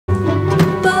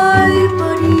Bye,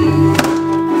 buddy.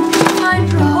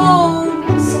 Find your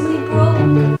home. Somebody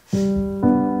broke.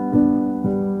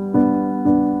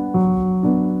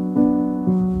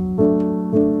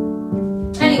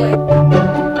 Anyway.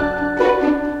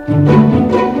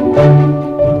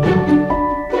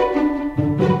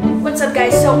 What's up,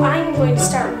 guys? So I'm going to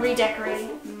start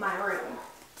redecorating my room.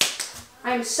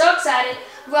 I'm so excited.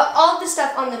 I've got all this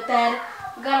stuff on the bed.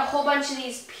 I've got a whole bunch of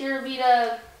these Pure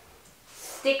Vita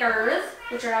stickers,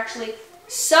 which are actually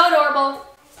so adorable.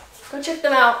 Go check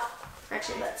them out.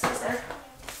 Actually, that says there.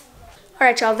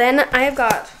 Alright, y'all, then I have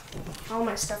got all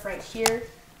my stuff right here.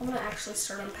 I'm going to actually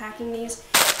start unpacking these.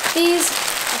 These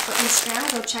are for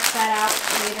Instagram. Go check that out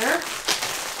later.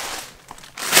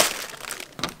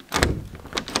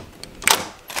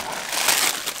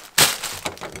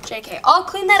 JK, I'll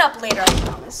clean that up later, I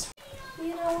promise.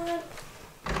 You know what?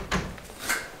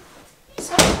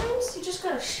 Sometimes you just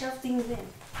gotta shove things in.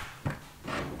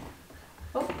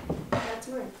 Oh, that's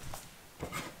mine.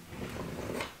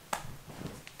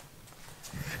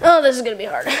 Oh, this is gonna be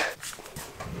hard.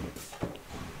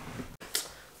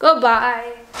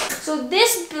 Goodbye. So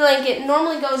this blanket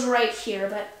normally goes right here,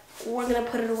 but we're gonna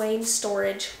put it away in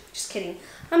storage. Just kidding.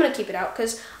 I'm gonna keep it out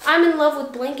because I'm in love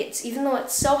with blankets, even though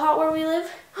it's so hot where we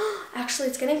live. Actually,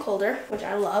 it's getting colder, which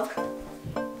I love.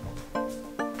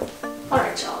 All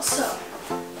right, y'all, so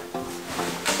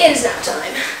it is now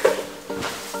time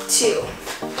to,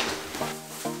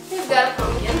 we've got a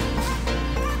pumpkin.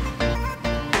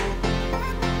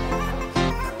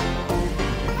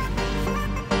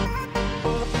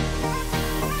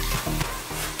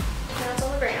 Now it's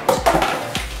on the ground.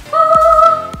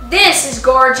 Oh, this is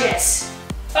gorgeous.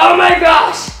 Oh my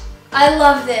gosh, I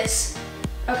love this.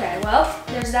 Okay, well,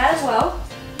 there's that as well.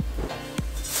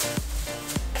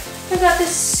 I've got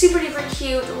this super duper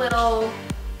cute little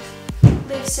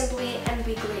Live Simply and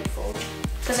Be Grateful.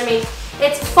 Because I mean,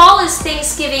 it's fall is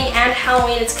Thanksgiving and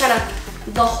Halloween. It's kind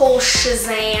of the whole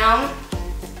Shazam.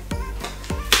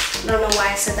 I don't know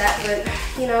why I said that, but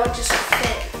you know, it just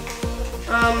fit.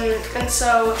 And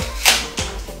so,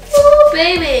 ooh,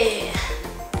 baby.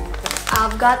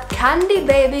 I've got candy,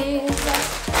 baby.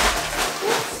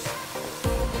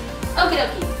 Okie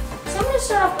dokie. So I'm going to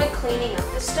start off by cleaning up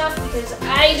this stuff because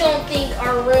I don't think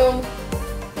our room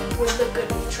would look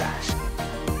good with trash.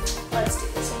 Let's do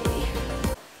this, maybe.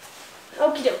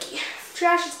 Okie dokie.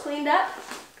 Trash is cleaned up.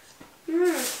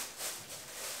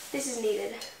 This is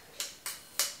needed.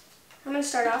 I'm going to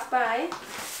start off by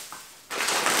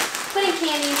putting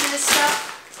candy into this stuff.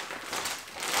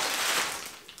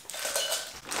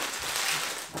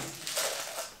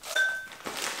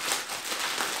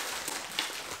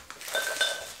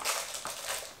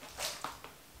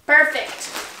 Perfect.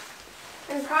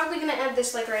 I'm probably gonna add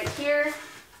this like right here.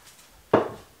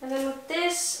 And then with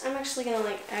this, I'm actually gonna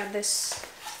like add this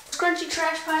scrunchy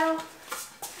trash pile.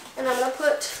 And I'm gonna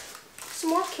put some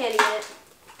more candy in it.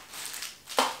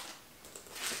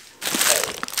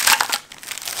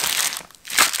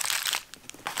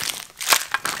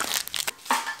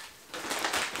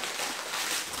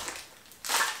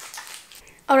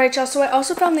 Alright, y'all, so I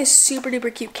also found these super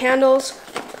duper cute candles,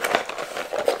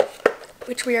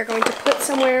 which we are going to put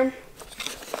somewhere.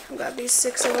 I've got these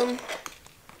 6 of them.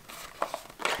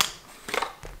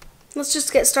 Let's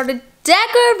just get started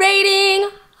decorating.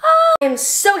 Oh, I am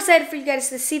so excited for you guys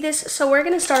to see this. So we're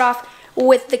going to start off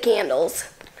with the candles.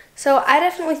 So I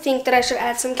definitely think that I should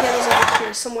add some candles over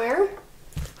here somewhere.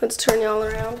 Let's turn y'all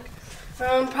around.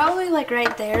 Probably like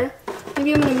right there.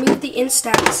 Maybe I'm going to move the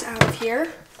Instax out of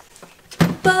here.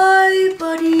 Bye,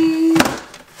 buddy.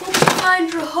 Hope you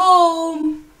find your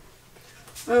home.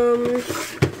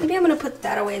 Maybe I'm gonna put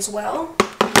that away as well.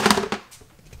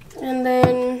 And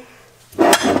then,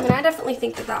 I definitely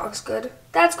think that that looks good.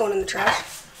 That's going in the trash.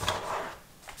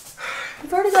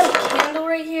 We've already got a candle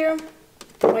right here.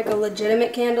 Like a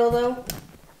legitimate candle though.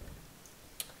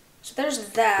 So there's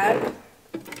that.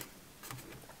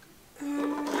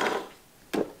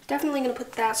 Definitely gonna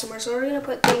put that somewhere. So we're gonna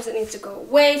put things that need to go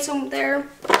away somewhere.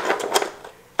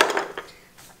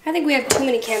 I think we have too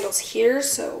many candles here,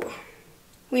 so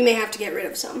we may have to get rid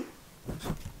of some.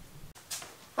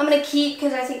 I'm gonna keep,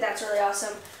 because I think that's really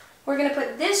awesome. We're gonna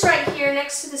put this right here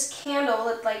next to this candle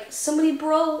that like somebody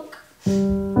broke.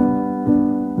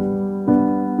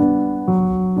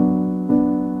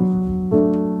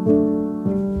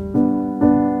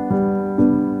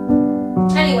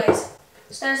 Anyways,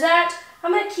 so there's that.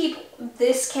 I'm gonna keep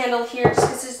this candle here just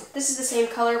because this is the same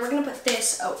color. We're gonna put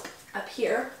this up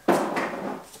here.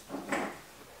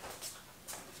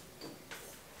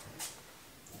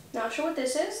 Not sure what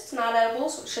this is. It's not edible,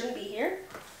 so it shouldn't be here.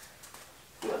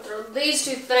 I'm gonna throw these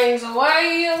two things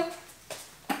away.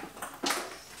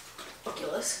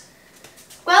 Ridiculous.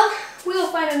 Well, we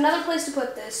will find another place to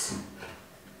put this.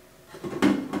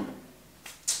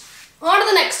 On to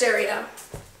the next area.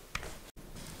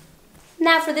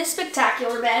 Now for this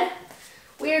spectacular bed,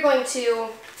 we are going to,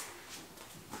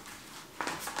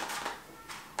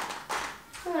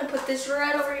 I'm going to put this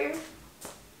right over here.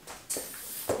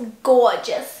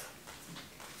 Gorgeous.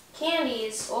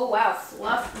 Candies. Oh wow,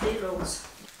 fluff doodles.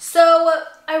 So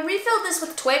I refilled this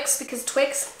with Twix because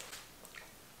Twix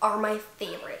are my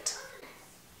favorite.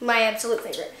 My absolute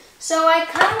favorite. So I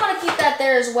kind of want to keep that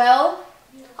there as well.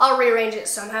 I'll rearrange it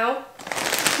somehow.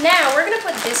 Now we're going to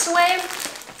put this away.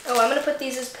 Oh, I'm going to put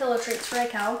these as pillow treats for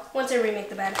Cal once I remake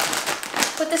the bed.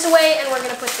 Put this away and we're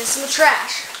going to put this in the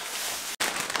trash.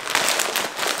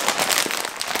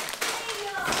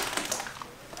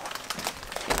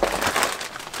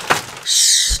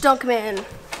 Shh, don't come in.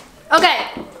 Okay,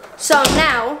 so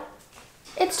now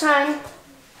it's time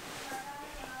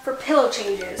for pillow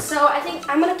changes. So I think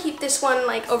I'm going to keep this one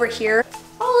like over here.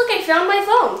 Oh, look, I found my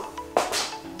phone.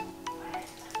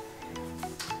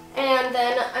 And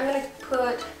then I'm going to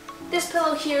put this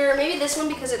pillow here, maybe this one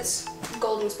because it's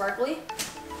golden sparkly.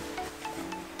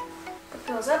 Put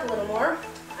pillows up a little more,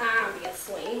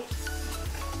 obviously.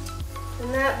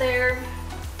 And that there.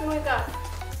 And we've got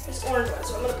this orange one,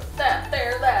 so I'm going to put that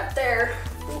there.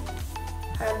 Ooh,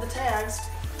 hide the tags.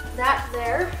 That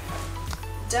there.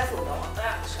 Definitely don't want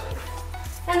that showing.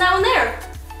 And that one there.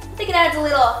 I think it adds a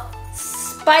little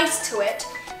spice to it.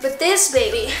 But this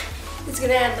baby is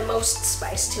going to add the most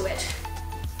spice to it.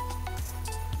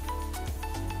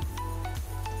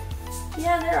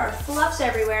 Yeah, there are fluffs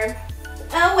everywhere.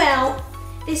 Oh well.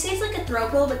 They say it's like a throw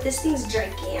pillow, but this thing's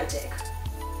gigantic.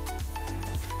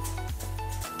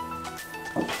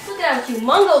 Look at how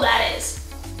humongo that is.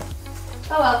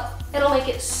 Oh well, it'll make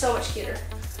it so much cuter.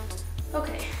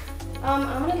 Okay, I'm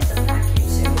gonna get the vacuum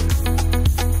soon.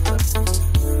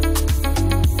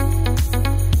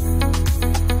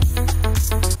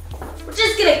 We're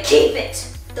just gonna keep it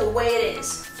the way it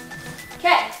is.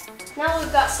 Okay, now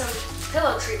we've got some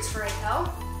pillow treats for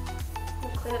Cal.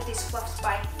 We'll clean up these fluffs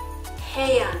by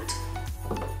hand.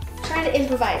 I'm trying to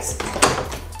improvise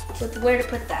with where to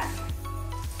put that.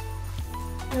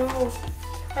 No,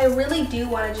 I really do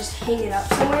want to just hang it up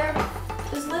somewhere.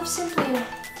 Just live simply.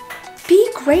 Be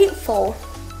grateful.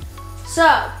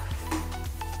 So,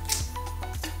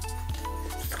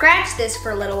 scratch this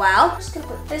for a little while. I'm just gonna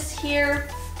put this here,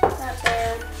 that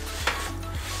there.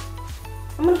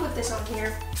 I'm gonna put this on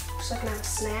here so I can have a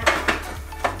snack.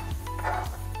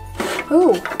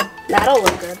 Ooh, that'll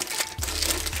look good.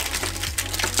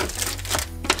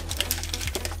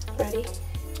 Ready?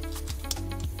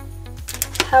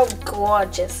 How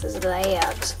gorgeous is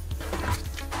that?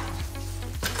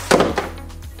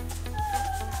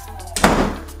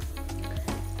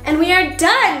 And we are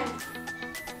done!